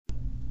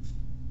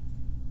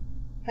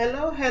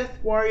Hello, health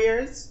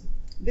warriors.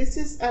 This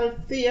is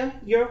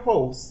Althea, your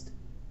host,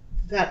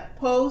 that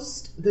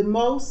posts the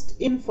most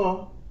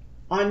info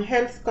on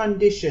health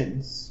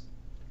conditions.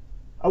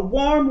 A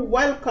warm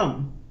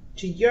welcome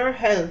to Your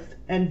Health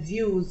and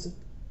Views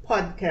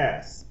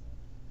podcast.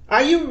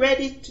 Are you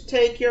ready to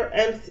take your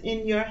health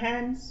in your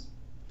hands?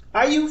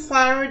 Are you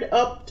fired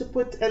up to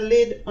put a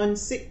lid on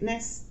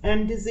sickness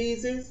and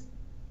diseases?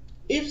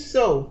 If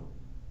so,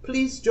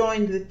 please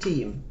join the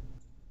team.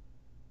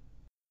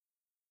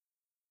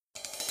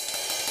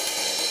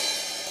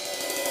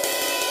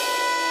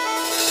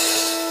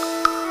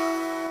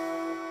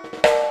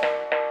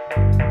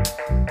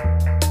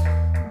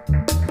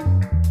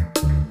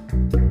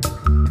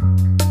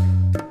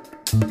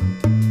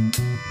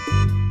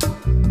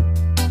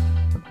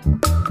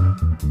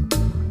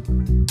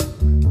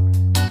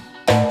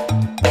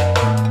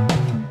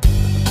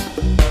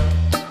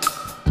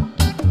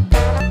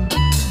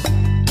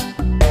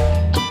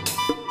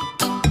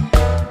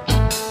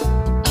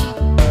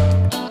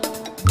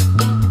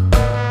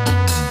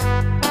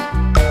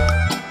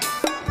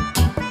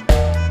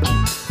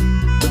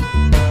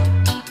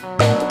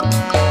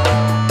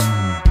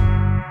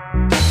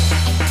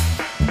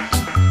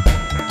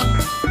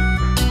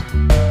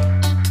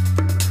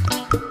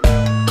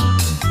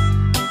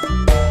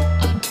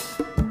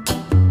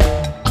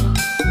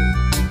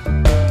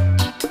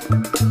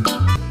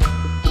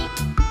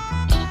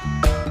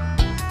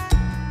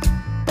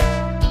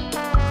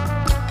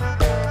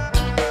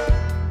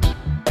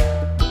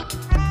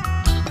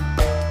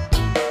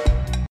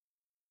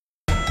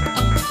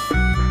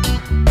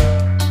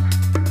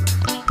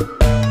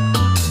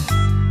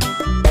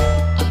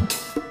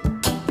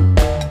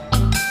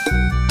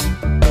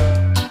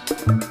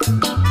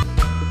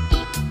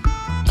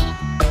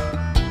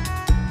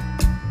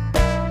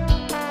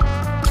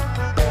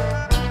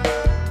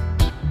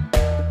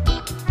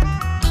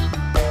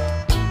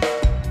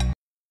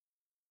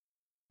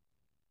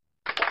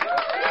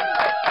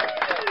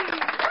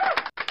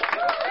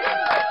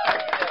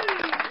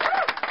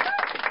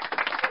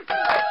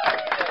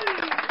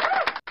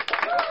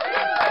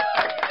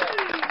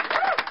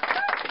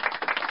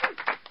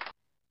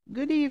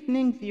 Good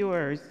evening,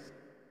 viewers.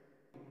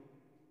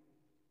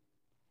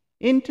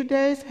 In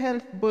today's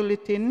health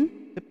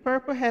bulletin, the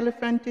purple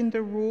elephant in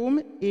the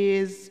room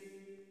is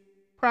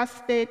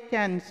prostate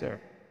cancer.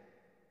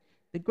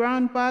 The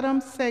ground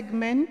bottom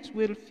segment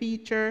will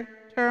feature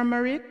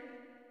turmeric,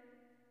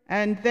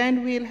 and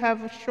then we'll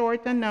have a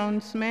short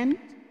announcement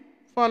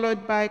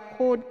followed by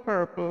Code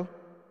Purple,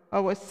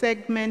 our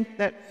segment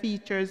that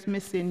features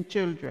missing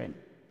children.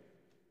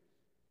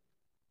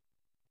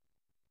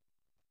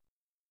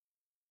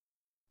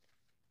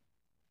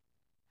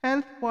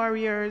 Health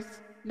warriors,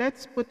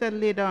 let's put a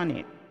lid on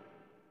it.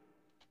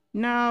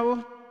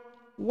 Now,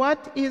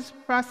 what is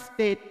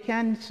prostate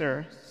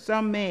cancer,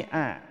 some may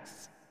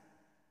ask?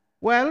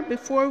 Well,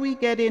 before we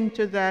get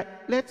into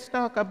that, let's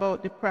talk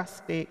about the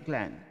prostate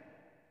gland.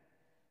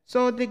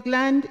 So the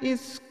gland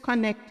is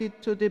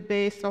connected to the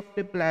base of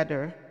the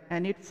bladder,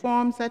 and it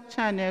forms a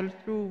channel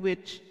through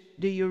which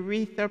the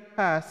urethra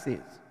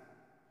passes.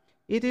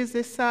 It is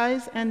the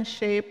size and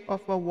shape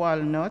of a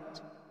walnut,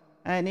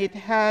 and it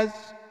has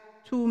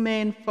two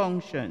main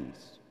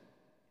functions.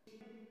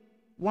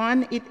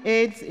 One, it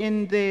aids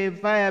in the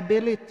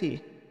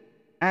viability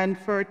and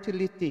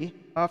fertility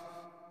of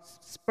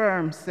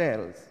sperm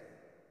cells.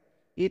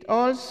 It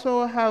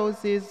also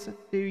houses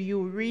the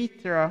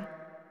urethra,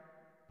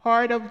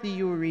 part of the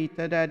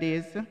urethra that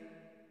is,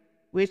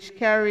 which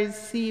carries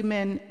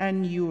semen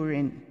and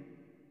urine.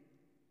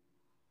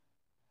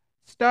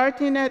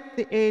 Starting at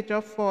the age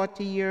of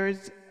 40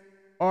 years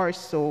or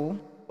so,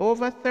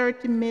 over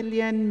 30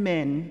 million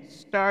men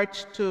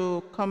start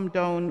to come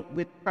down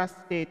with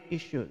prostate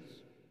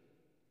issues.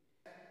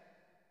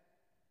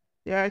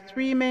 There are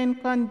three main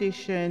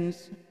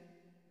conditions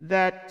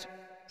that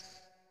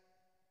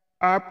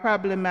are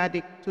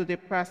problematic to the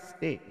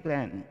prostate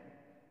gland.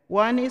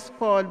 One is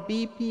called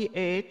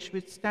BPH,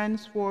 which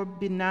stands for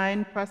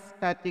benign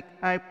prostatic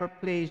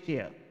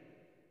hyperplasia.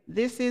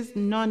 This is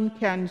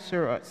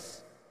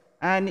non-cancerous,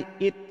 and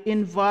it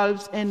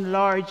involves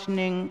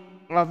enlarging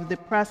of the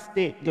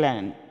prostate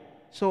gland.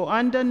 So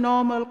under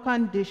normal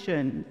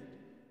conditions,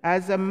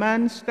 as a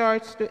man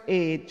starts to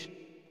age,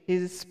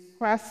 his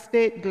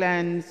prostate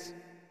glands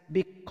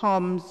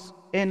becomes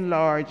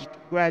enlarged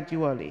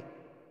gradually.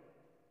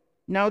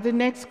 Now the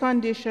next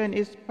condition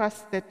is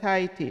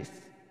prostatitis,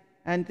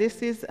 and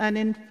this is an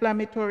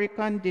inflammatory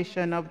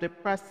condition of the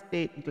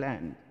prostate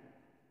gland.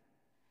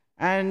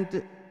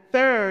 And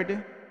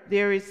third,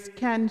 there is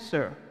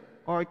cancer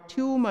or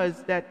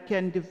tumors that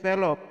can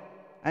develop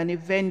and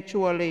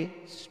eventually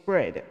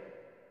spread.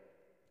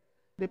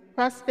 The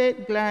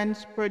prostate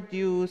glands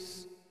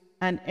produce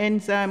an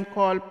enzyme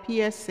called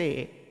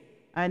PSA,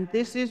 and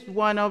this is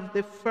one of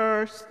the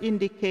first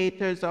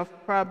indicators of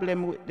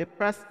problem with the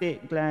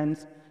prostate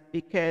glands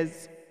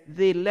because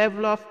the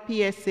level of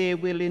PSA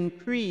will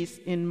increase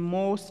in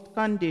most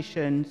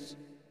conditions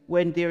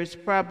when there is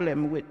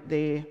problem with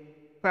the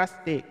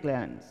prostate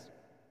glands.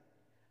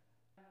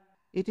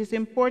 It is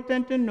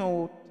important to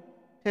note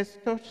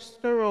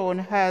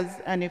testosterone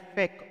has an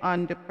effect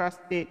on the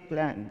prostate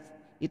glands.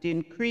 It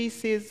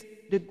increases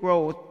the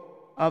growth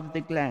of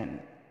the gland.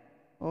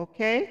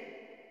 Okay?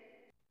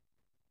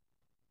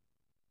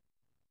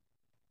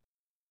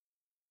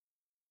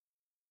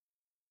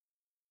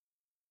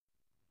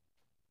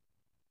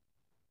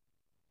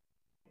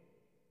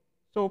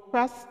 So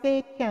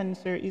prostate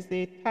cancer is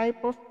a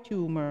type of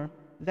tumor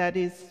that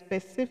is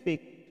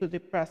specific to the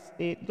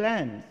prostate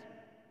glands.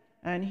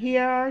 And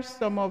here are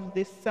some of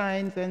the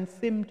signs and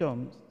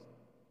symptoms.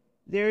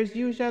 There's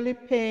usually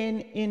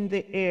pain in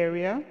the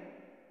area.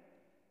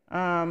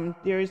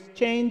 There's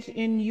change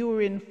in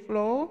urine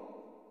flow.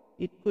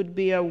 It could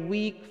be a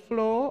weak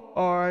flow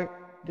or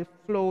the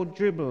flow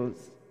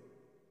dribbles.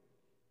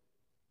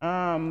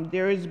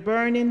 There is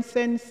burning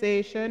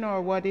sensation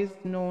or what is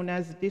known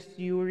as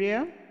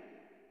dysuria.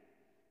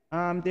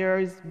 There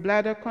is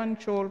bladder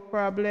control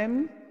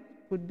problem,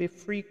 could be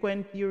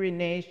frequent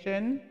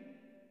urination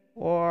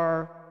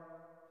or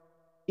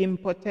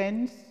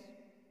impotence,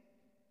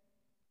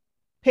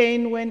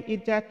 pain when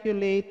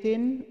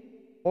ejaculating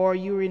or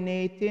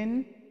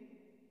urinating.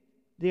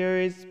 There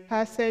is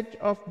passage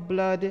of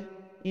blood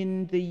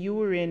in the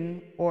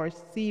urine or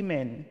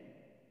semen,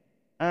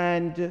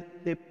 and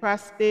the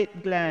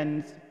prostate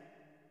glands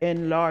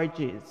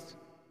enlarges.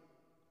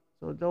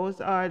 So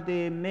those are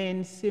the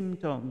main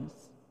symptoms.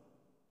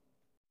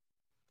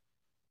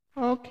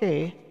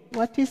 Okay,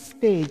 what is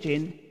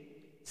staging?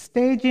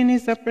 Staging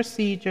is a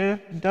procedure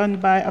done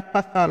by a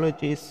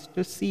pathologist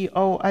to see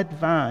how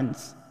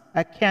advanced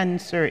a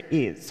cancer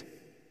is.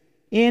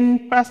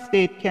 In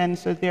prostate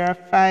cancer, there are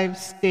 5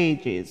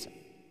 stages.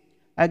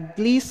 A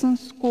Gleason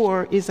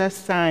score is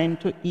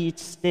assigned to each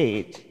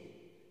stage.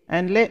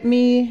 And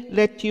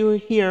let you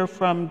hear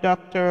from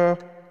Dr.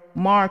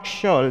 Mark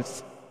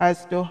Schultz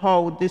as to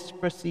how this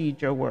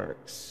procedure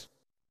works.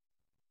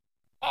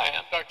 Hi,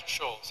 I'm Dr.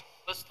 Schultz.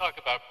 Let's talk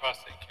about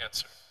prostate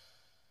cancer.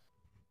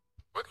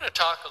 We're going to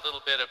talk a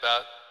little bit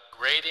about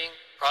grading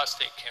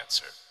prostate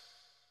cancer,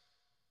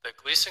 the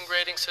Gleason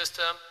grading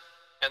system,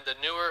 and the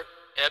newer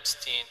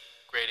Epstein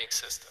grading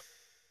system.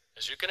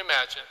 As you can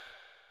imagine,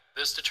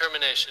 this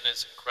determination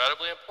is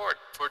incredibly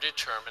important for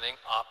determining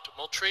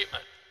optimal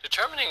treatment.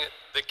 Determining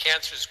the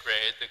cancer's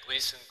grade, the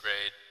Gleason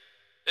grade,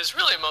 is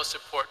really most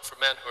important for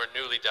men who are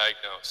newly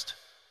diagnosed.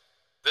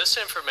 This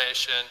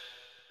information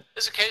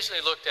is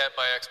occasionally looked at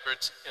by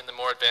experts in the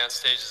more advanced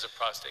stages of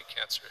prostate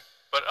cancer,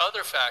 but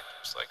other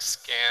factors like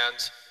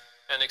scans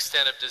and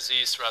extent of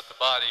disease throughout the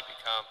body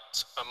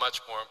becomes a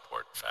much more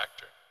important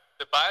factor.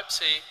 The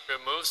biopsy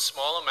removes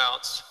small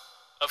amounts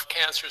of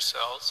cancer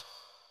cells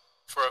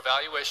for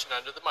evaluation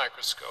under the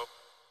microscope,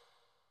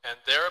 and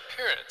their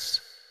appearance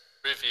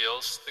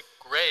reveals the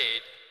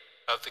grade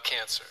of the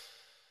cancer.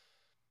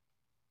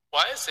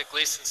 Why is the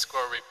Gleason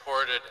score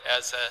reported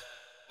as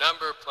a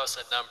number plus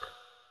a number,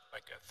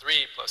 like a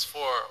 3 plus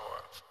 4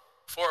 or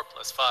 4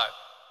 plus 5?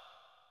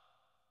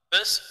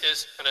 This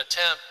is an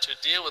attempt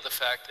to deal with the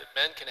fact that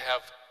men can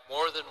have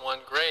more than one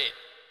grade.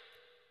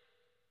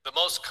 The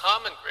most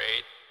common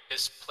grade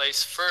is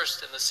placed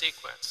first in the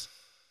sequence.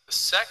 The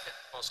second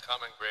most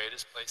common grade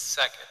is placed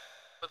second,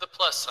 with a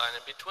plus sign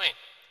in between.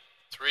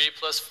 3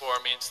 plus 4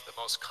 means the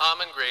most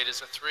common grade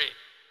is a 3.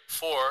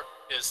 4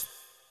 is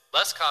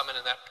less common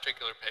in that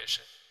particular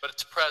patient, but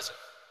it's present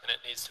and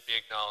it needs to be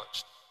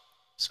acknowledged.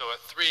 So a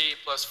 3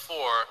 plus 4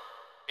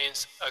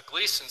 means a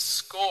Gleason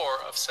score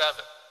of 7.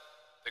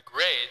 The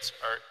grades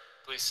are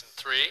Gleason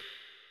 3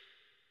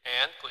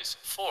 and Gleason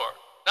 4.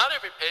 Not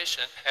every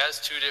patient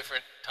has 2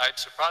 different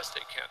types of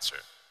prostate cancer.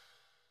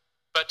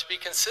 But to be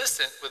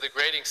consistent with a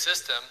grading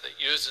system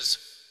that uses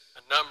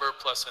a number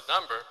plus a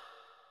number,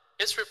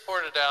 it's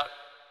reported out,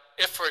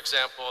 if for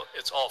example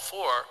it's all 4,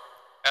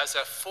 as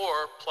a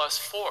 4 plus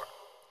 4.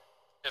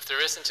 If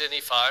there isn't any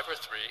 5 or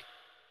 3,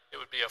 it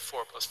would be a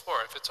 4 plus 4.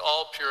 If it's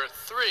all pure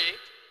 3,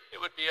 it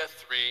would be a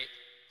 3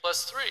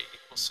 plus 3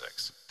 equals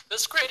 6.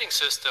 This grading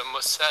system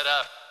was set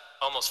up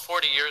almost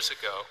 40 years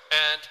ago,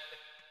 and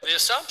the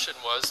assumption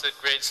was that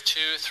grades 2,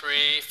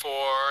 3, 4,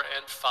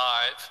 and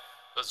 5,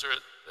 those are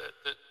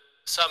the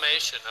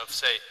summation of,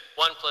 say,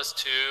 1 plus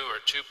 2 or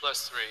 2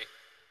 plus 3,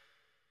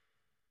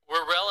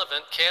 were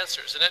relevant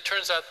cancers, and it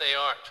turns out they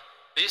aren't.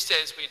 These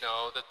days we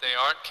know that they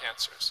aren't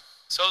cancers.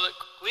 So the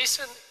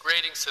Gleason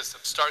grading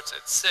system starts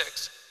at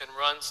 6 and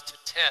runs to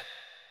 10.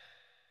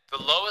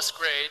 The lowest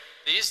grade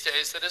these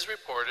days that is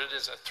reported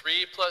is a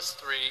 3 plus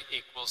 3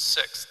 equals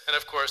 6. And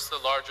of course, the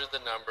larger the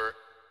number,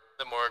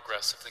 the more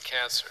aggressive the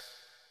cancer.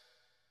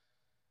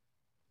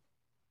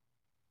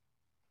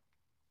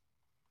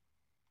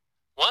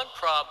 One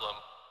problem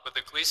with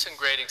the Gleason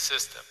grading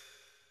system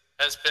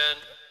has been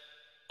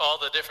all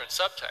the different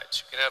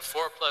subtypes. You can have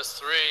 4 plus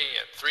 3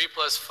 and 3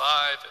 plus 5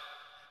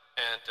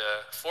 and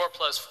 4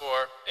 plus 4.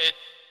 It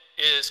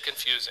is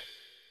confusing.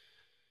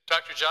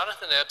 Dr.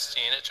 Jonathan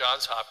Epstein at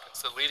Johns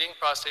Hopkins, the leading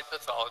prostate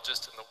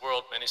pathologist in the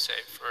world, many say,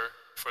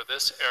 for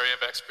this area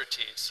of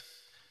expertise,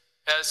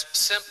 has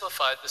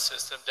simplified the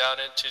system down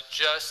into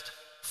just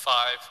 5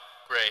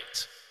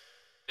 grades.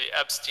 the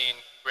Epstein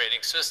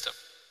grading system.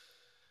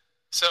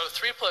 So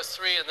 3 plus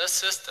 3 in this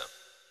system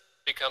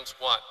becomes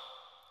 1.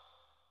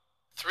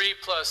 3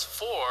 plus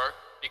 4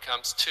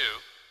 becomes 2.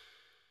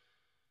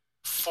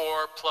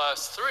 4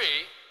 plus 3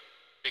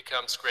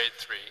 becomes grade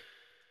 3.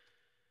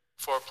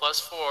 4 plus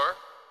 4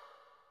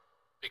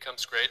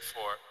 becomes grade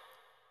 4.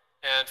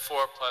 And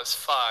 4 plus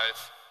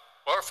 5,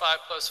 or 5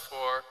 plus 4,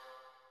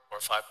 or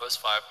 5 plus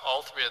 5,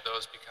 all three of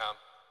those become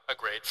a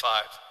grade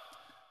 5.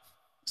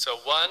 So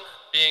 1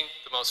 being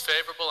the most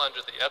favorable under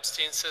the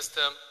Epstein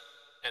system,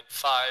 and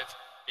 5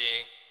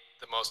 being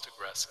the most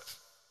aggressive.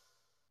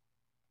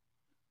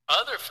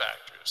 Other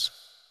factors,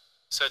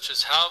 such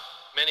as how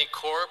many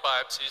core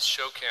biopsies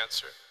show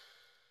cancer,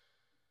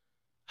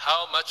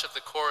 how much of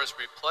the core is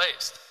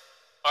replaced,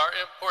 are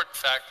important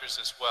factors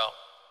as well.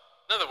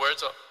 In other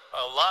words,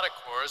 a lot of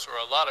cores or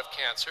a lot of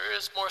cancer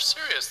is more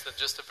serious than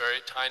just a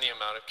very tiny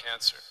amount of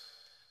cancer.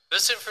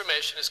 This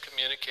information is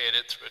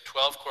communicated through a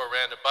 12-core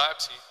random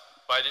biopsy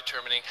by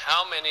determining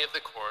how many of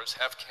the cores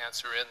have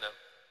cancer in them,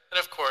 and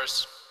of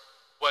course,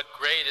 what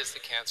grade is the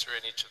cancer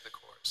in each of the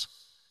cores.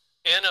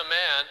 In a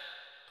man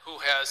who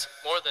has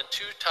more than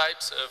 2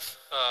 types of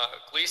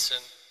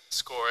Gleason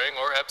scoring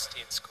or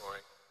Epstein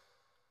scoring,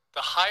 the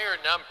higher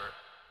number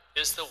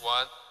is the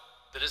one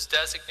that is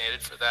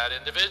designated for that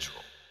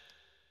individual.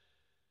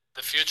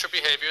 The future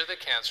behavior of the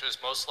cancer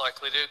is most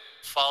likely to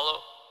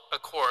follow a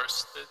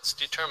course that's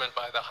determined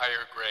by the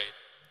higher grade.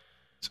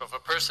 So if a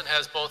person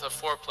has both a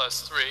 4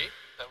 plus 3,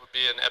 that would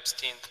be an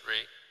Epstein 3,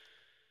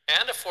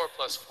 and a 4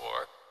 plus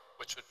 4,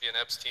 which would be an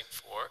Epstein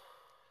 4,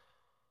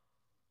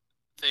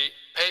 the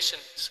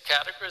patient's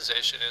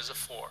categorization is a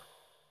 4,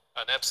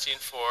 an Epstein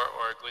 4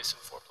 or a Gleason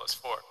 4 plus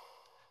 4.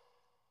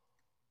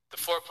 The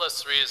 4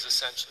 plus 3 is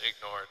essentially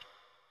ignored,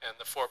 and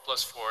the 4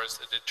 plus 4 is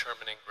the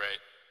determining grade.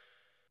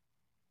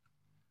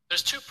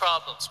 There's 2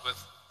 problems with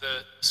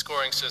the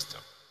scoring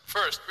system.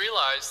 First,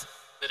 realize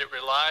that it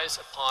relies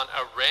upon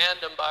a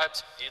random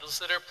biopsy, needles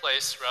that are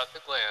placed throughout the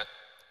gland,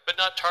 but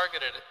not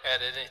targeted at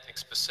anything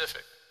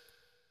specific.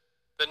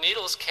 The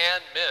needles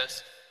can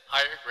miss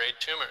higher grade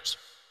tumors.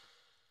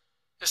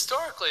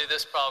 Historically,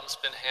 this problem's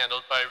been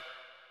handled by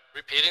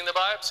repeating the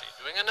biopsy,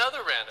 doing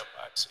another random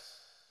biopsy,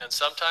 and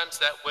sometimes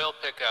that will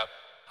pick up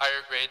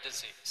higher grade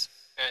disease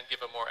and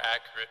give a more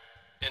accurate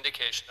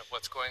indication of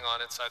what's going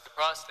on inside the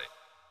prostate.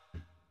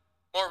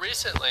 More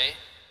recently,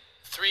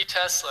 3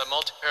 Tesla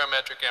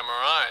multiparametric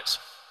MRIs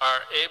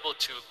are able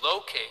to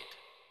locate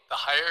the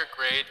higher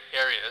grade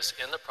areas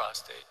in the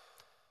prostate,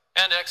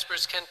 and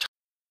experts can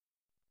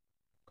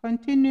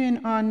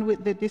Continuing on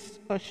with the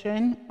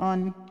discussion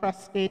on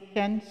prostate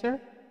cancer,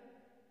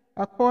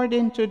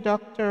 according to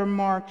Dr.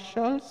 Mark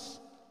Schultz,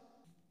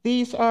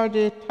 these are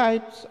the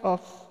types of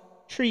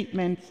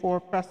treatment for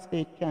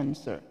prostate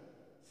cancer: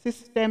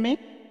 systemic,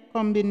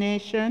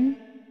 combination,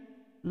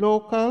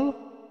 local,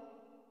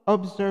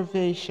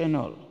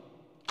 observational.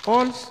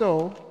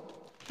 Also,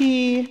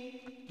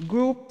 he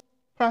grouped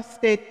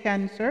prostate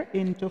cancer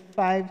into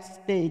 5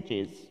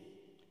 stages,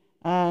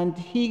 and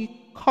he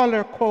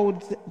color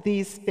codes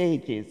these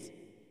stages.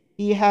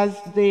 He has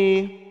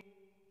the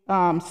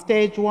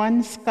stage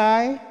 1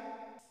 sky,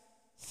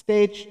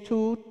 stage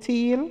 2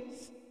 teal,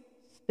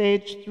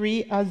 stage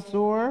 3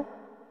 azure,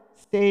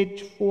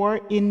 stage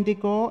 4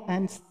 indigo,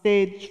 and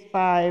stage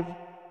 5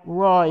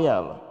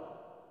 royal.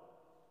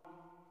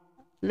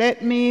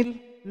 Let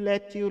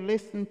you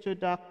listen to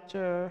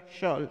Dr.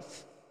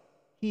 Schultz.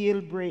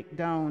 He'll break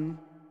down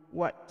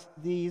what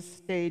these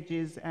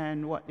stages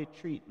and what the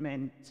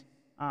treatment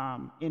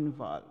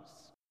involves.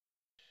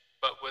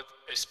 But with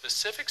a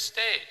specific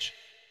stage,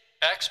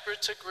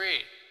 experts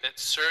agree that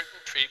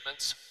certain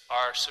treatments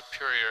are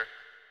superior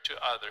to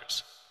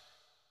others.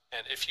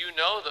 And if you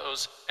know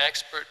those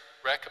expert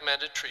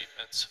recommended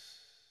treatments,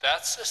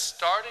 that's the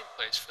starting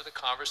place for the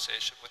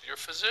conversation with your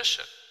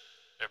physician.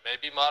 There may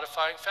be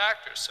modifying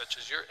factors such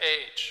as your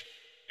age,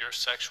 your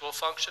sexual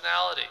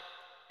functionality,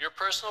 your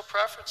personal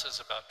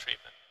preferences about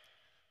treatment,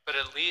 but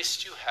at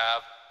least you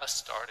have a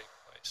starting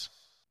place.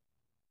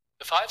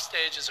 The 5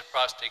 stages of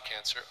prostate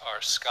cancer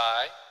are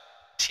sky,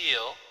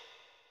 teal,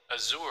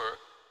 azure,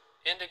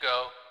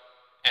 indigo,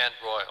 and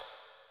royal.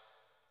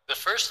 The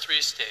first 3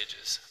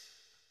 stages,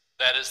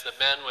 that is the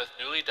men with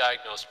newly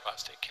diagnosed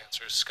prostate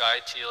cancer, sky,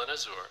 teal, and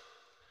azure,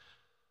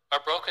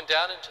 are broken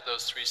down into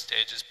those 3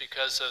 stages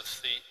because of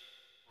the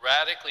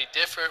radically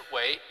different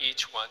way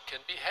each one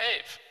can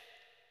behave.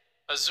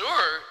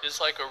 Azure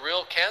is like a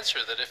real cancer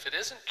that if it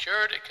isn't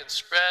cured, it can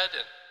spread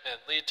and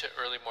lead to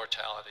early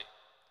mortality.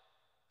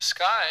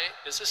 Sky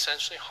is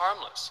essentially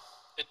harmless.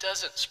 It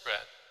doesn't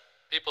spread.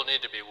 People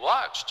need to be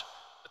watched,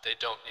 but they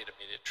don't need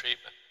immediate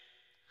treatment.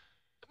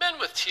 The men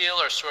with teal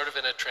are sort of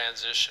in a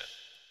transition,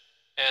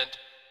 and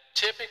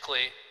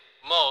typically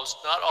most,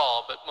 not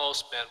all, but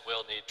most men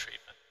will need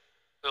treatment.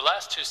 The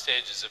last 2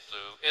 stages of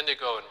blue,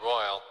 indigo and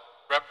royal,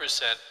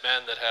 represent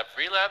men that have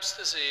relapsed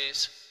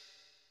disease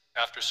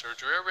after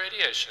surgery or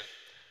radiation,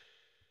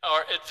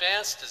 or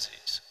advanced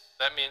disease.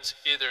 That means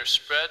either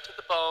spread to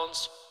the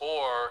bones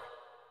or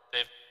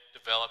they've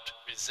developed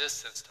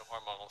resistance to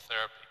hormonal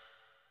therapy.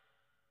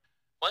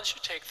 Once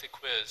you take the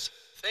quiz,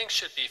 things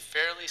should be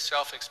fairly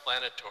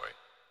self-explanatory,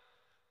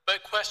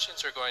 but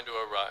questions are going to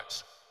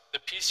arise. The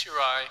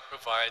PCRI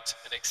provides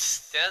an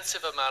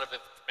extensive amount of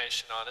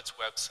information on its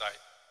website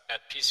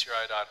at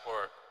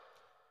pcri.org.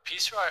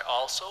 PCRI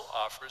also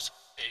offers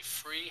a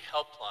free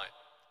helpline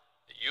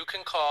that you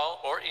can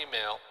call or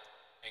email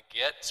and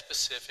get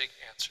specific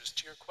answers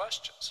to your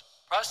questions.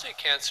 Prostate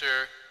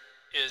cancer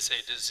is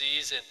a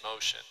disease in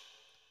motion.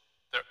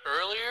 The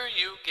earlier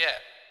you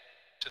get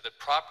to the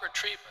proper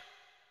treatment,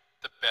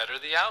 the better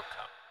the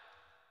outcome.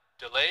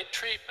 Delayed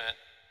treatment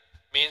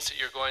means that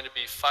you're going to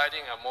be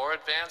fighting a more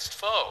advanced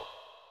foe,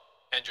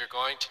 and you're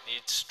going to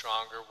need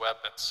stronger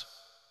weapons.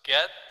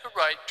 Get the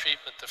right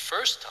treatment the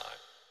first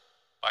time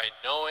by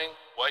knowing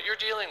what you're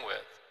dealing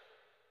with,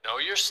 know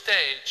your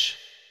stage,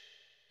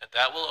 and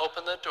that will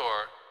open the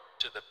door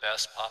to the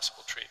best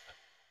possible treatment.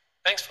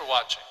 Thanks for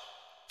watching.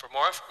 For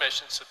more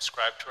information,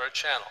 subscribe to our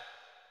channel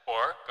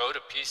or go to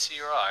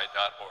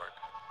pcri.org.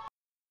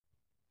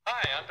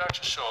 Hi, I'm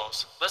Dr.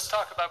 Scholes. Let's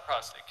talk about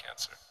prostate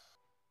cancer.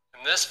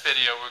 In this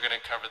video, we're going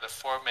to cover the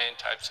 4 main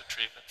types of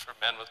treatment for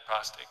men with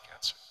prostate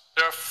cancer.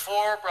 There are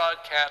 4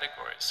 broad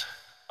categories: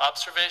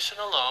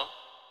 observation alone,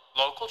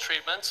 local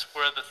treatments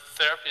where the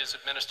therapy is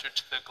administered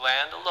to the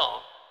gland alone,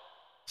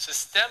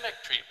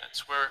 systemic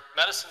treatments where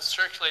medicines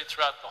circulate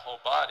throughout the whole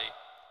body,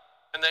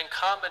 and then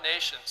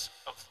combinations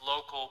of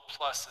local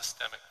plus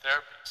systemic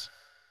therapies.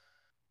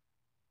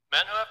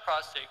 Men who have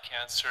prostate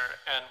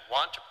cancer and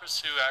want to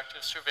pursue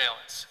active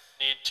surveillance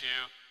need to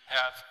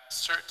have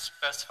certain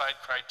specified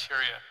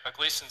criteria: a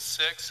Gleason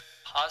 6,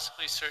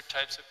 possibly certain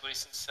types of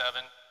Gleason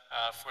 7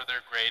 for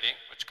their grading,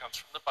 which comes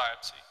from the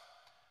biopsy,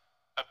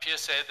 a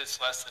PSA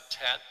that's less than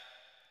 10,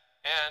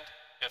 and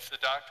if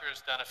the doctor has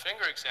done a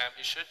finger exam,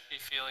 he shouldn't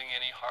be feeling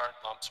any hard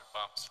lumps or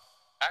bumps.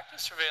 Active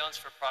surveillance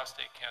for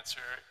prostate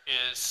cancer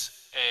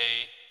is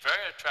a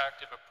very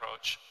attractive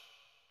approach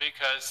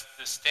because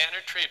the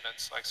standard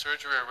treatments like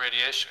surgery or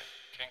radiation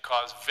can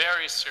cause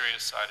very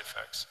serious side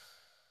effects: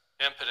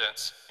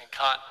 impotence,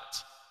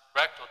 incontinence,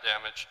 rectal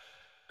damage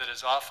that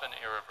is often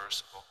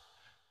irreversible.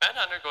 Men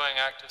undergoing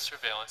active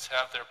surveillance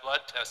have their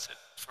blood tested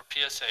for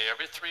PSA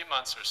every 3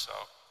 months or so,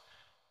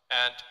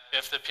 and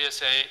if the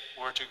PSA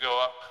were to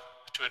go up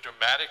to a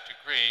dramatic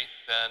degree,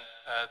 then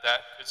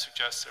that could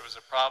suggest there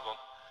was a problem.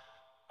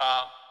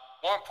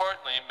 More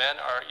importantly, men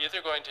are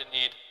either going to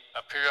need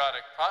a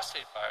periodic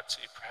prostate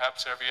biopsy,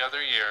 perhaps every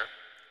other year,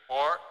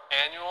 or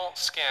annual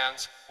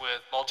scans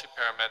with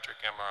multiparametric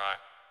MRI.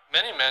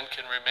 Many men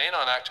can remain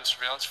on active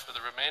surveillance for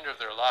the remainder of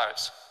their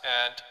lives,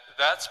 and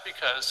that's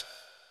because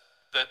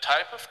the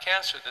type of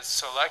cancer that's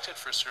selected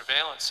for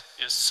surveillance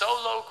is so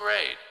low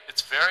grade,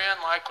 it's very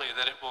unlikely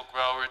that it will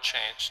grow or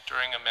change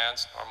during a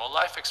man's normal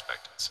life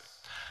expectancy.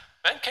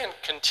 Men can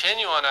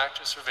continue on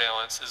active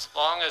surveillance as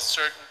long as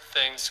certain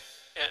things,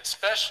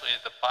 especially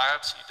the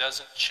biopsy,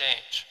 doesn't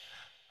change.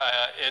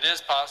 It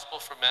is possible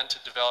for men to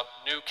develop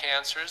new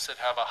cancers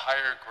that have a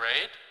higher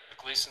grade, a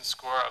Gleason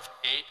score of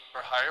 8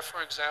 or higher,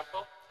 for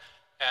example,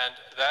 and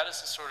that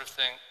is the sort of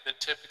thing that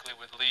typically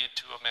would lead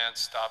to a man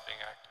stopping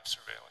active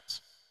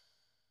surveillance.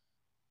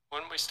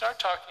 When we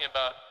start talking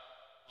about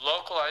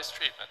localized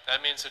treatment,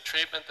 that means a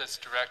treatment that's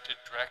directed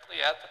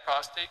directly at the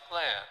prostate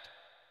gland.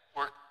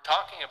 We're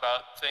talking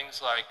about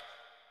things like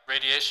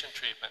radiation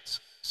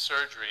treatments,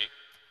 surgery,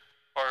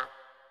 or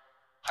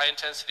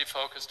high-intensity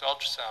focused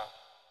ultrasound,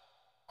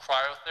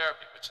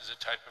 cryotherapy, which is a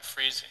type of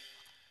freezing.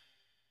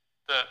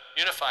 The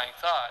unifying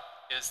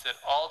thought is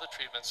that all the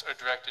treatments are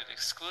directed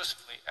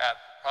exclusively at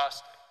the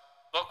prostate.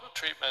 Local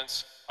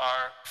treatments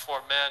are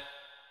for men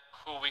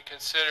who we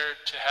consider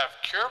to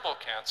have curable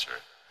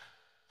cancer,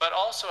 but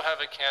also have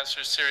a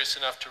cancer serious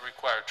enough to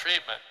require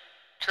treatment.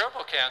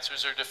 Curable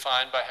cancers are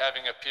defined by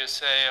having a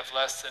PSA of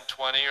less than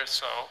 20 or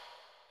so,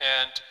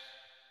 and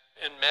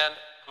in men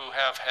who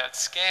have had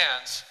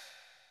scans,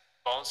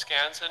 bone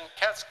scans and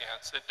CAT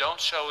scans, that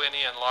don't show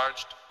any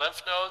enlarged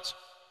lymph nodes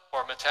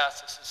or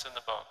metastasis in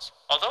the bones.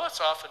 Although it's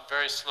often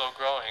very slow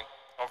growing,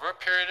 over a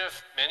period of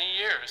many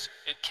years,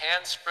 it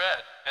can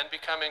spread and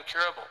become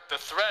incurable. The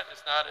threat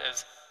is not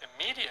as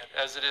immediate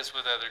as it is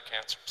with other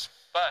cancers,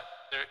 but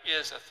there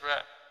is a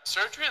threat.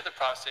 Surgery of the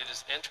prostate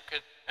is an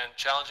intricate and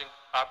challenging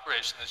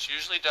operation that's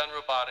usually done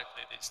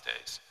robotically these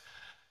days.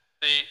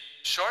 The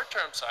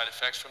short-term side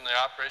effects from the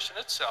operation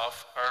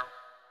itself are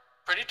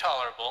pretty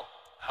tolerable.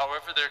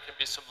 However, there can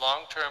be some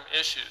long-term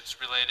issues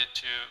related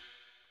to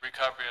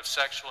recovery of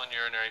sexual and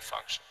urinary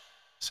function.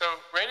 So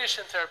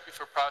radiation therapy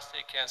for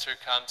prostate cancer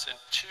comes in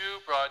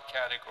 2 broad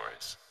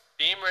categories: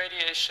 beam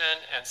radiation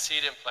and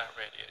seed implant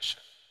radiation.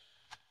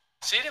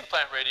 Seed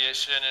implant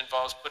radiation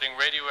involves putting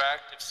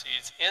radioactive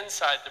seeds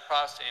inside the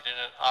prostate in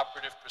an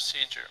operative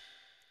procedure.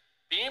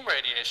 Beam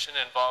radiation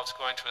involves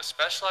going to a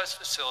specialized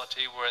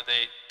facility where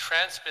they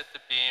transmit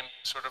the beam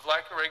sort of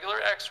like a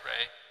regular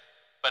X-ray,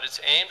 but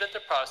it's aimed at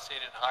the prostate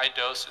in high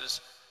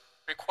doses,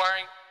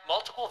 requiring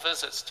multiple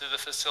visits to the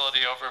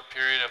facility over a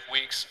period of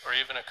weeks or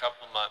even a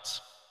couple months.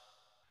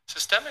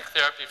 Systemic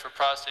therapy for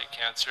prostate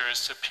cancer is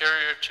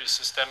superior to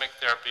systemic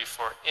therapy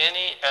for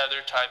any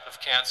other type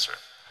of cancer.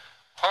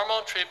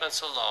 Hormone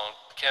treatments alone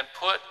can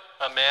put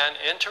a man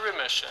into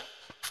remission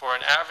for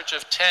an average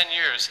of 10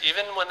 years,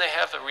 even when they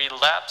have a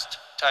relapsed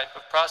type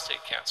of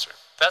prostate cancer.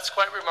 That's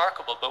quite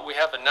remarkable, but we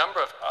have a number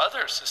of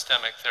other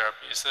systemic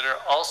therapies that are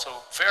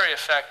also very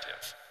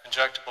effective.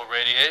 Injectable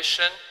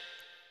radiation,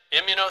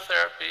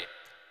 immunotherapy,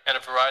 and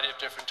a variety of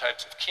different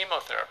types of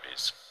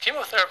chemotherapies.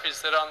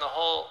 Chemotherapies that on the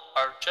whole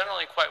are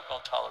generally quite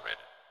well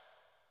tolerated.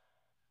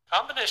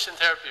 Combination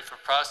therapy for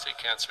prostate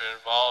cancer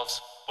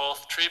involves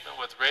both treatment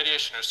with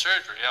radiation or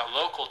surgery, a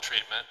local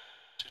treatment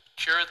to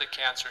cure the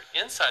cancer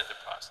inside the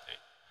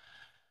prostate,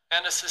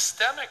 and a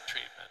systemic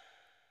treatment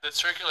that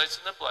circulates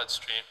in the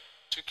bloodstream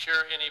to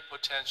cure any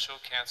potential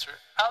cancer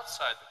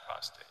outside the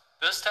prostate.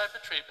 This type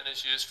of treatment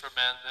is used for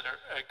men that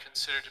are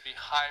considered to be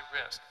high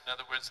risk. In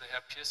other words, they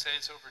have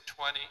PSAs over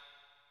 20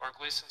 or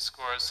Gleason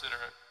scores that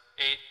are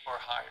 8 or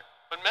higher.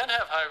 When men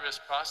have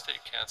high-risk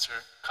prostate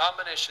cancer,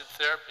 combination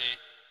therapy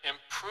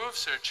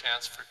improves their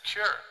chance for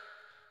cure,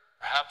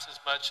 perhaps as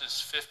much as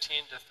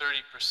 15 to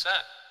 30%.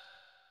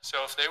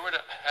 So if they were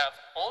to have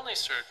only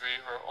surgery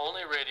or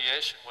only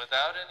radiation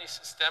without any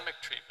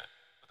systemic treatment,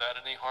 without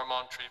any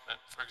hormone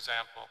treatment, for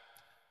example,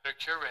 their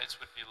cure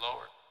rates would be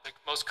lower. The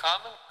most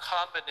common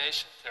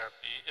combination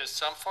therapy is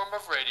some form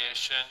of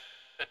radiation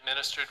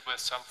administered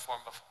with some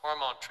form of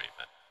hormone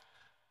treatment.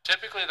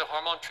 Typically, the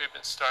hormone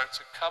treatment starts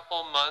a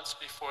couple months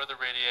before the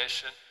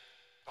radiation.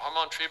 The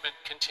hormone treatment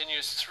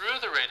continues through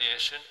the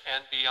radiation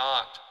and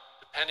beyond.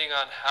 Depending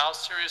on how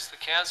serious the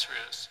cancer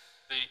is,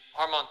 the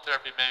hormone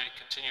therapy may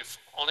continue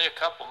for only a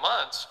couple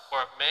months,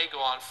 or it may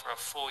go on for a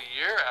full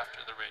year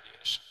after the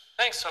radiation.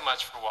 Thanks so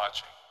much for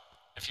watching.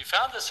 If you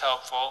found this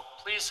helpful,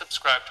 please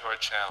subscribe to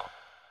our channel.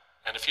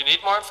 And if you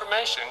need more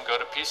information, go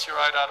to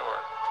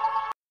pcri.org.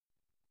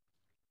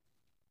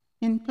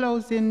 In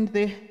closing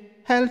the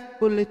health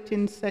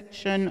bulletin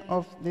section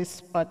of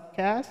this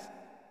podcast,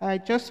 I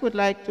just would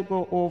like to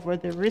go over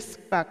the risk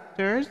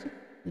factors,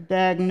 the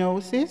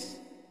diagnosis,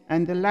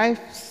 and the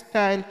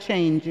lifestyle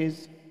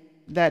changes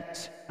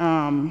that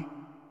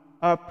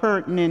are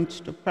pertinent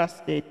to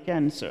prostate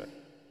cancer.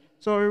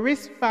 So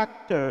risk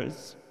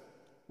factors,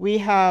 we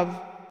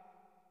have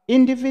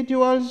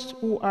individuals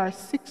who are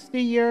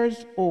 60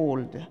 years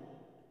old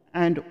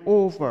and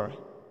over.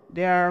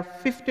 They are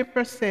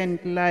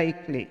 50%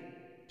 likely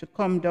to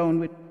come down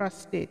with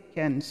prostate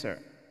cancer,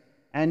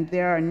 and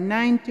they are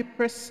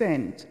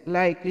 90%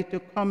 likely to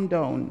come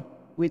down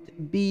with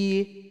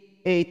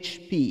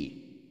BHP.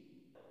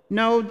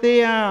 Now,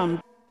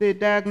 the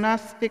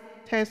diagnostic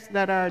tests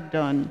that are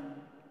done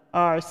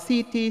are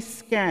CT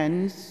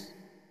scans,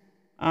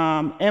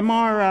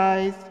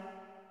 MRIs,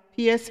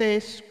 PSA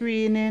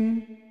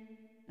screening,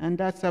 and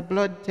that's a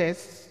blood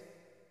test,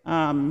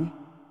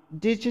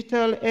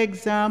 digital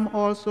exam,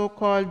 also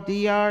called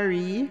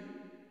DRE,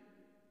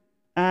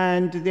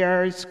 and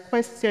there's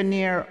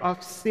questionnaire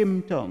of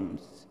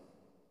symptoms.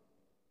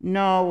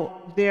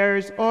 Now,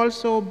 there's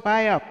also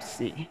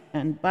biopsy,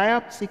 and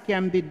biopsy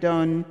can be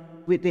done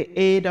with the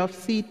aid of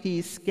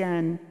CT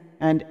scan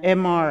and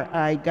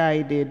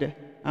MRI-guided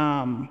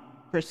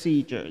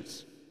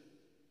procedures.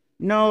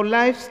 Now,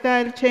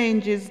 lifestyle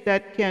changes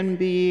that can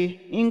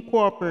be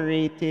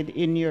incorporated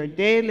in your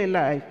daily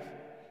life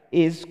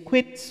is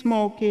quit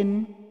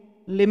smoking,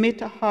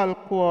 limit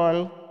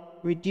alcohol,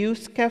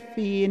 reduce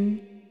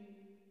caffeine,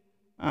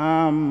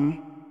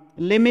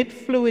 limit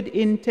fluid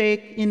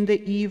intake in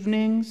the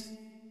evenings,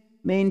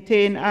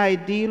 maintain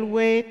ideal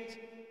weight,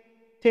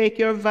 take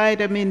your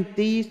vitamin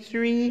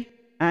D3,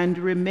 and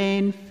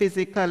remain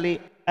physically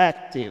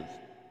active.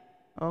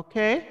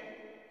 Okay?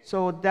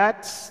 So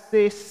that's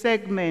the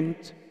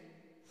segment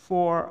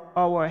for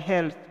our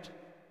health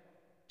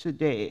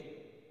today.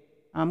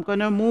 I'm going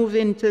to move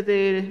into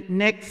the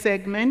next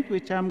segment,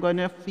 which I'm going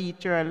to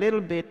feature a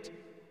little bit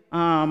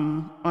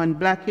on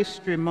Black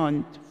History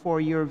Month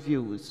for your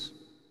views.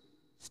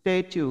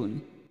 Stay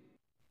tuned.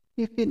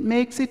 If it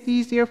makes it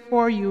easier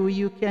for you,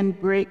 you can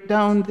break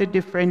down the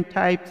different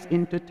types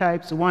into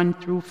types 1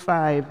 through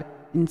 5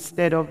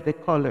 instead of the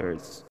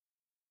colors.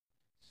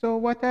 So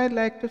what I'd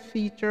like to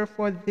feature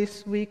for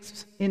this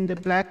week's in the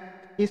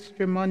Black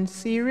History Month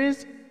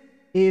series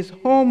is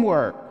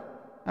homework.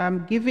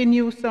 I'm giving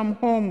you some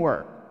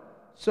homework.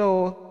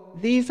 So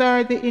these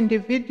are the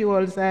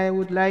individuals I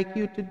would like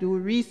you to do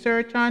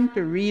research on,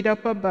 to read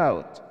up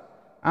about.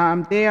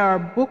 They are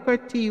Booker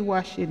T.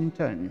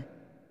 Washington,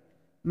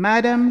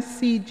 Madam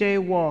C.J.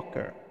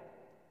 Walker,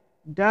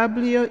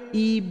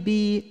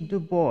 W.E.B. Du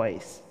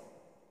Bois,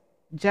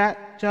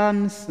 Jack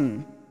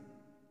Johnson,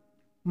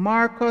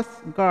 Marcus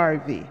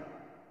Garvey,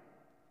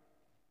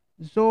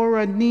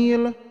 Zora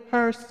Neale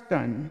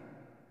Hurston,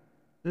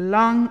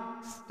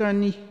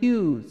 Langston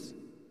Hughes,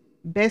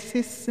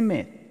 Bessie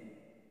Smith,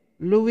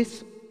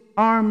 Louis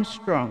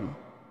Armstrong,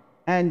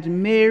 and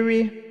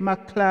Mary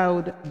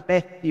McLeod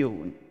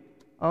Bethune.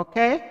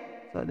 Okay?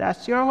 So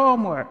that's your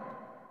homework.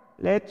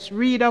 Let's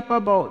read up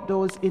about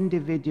those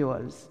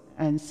individuals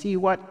and see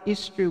what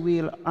history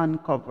we'll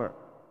uncover.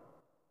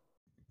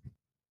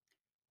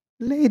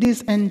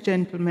 Ladies and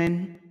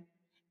gentlemen,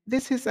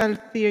 this is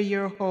Althea,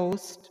 your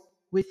host,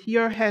 with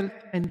your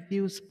Health and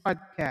Views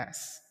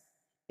podcast.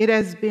 It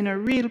has been a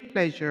real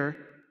pleasure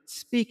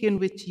speaking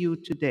with you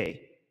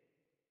today.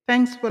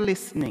 Thanks for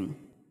listening.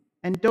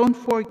 And don't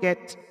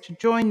forget to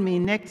join me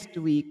next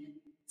week,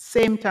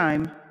 same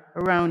time,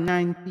 around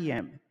 9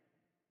 p.m.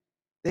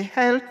 The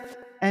Health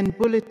and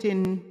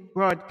Bulletin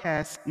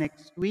broadcast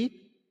next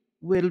week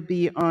will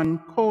be on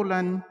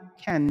colon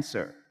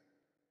cancer.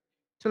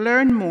 To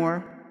learn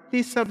more,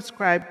 please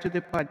subscribe to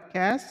the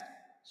podcast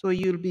so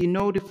you'll be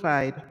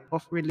notified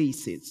of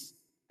releases.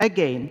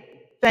 Again,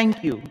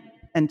 thank you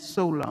and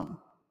so long.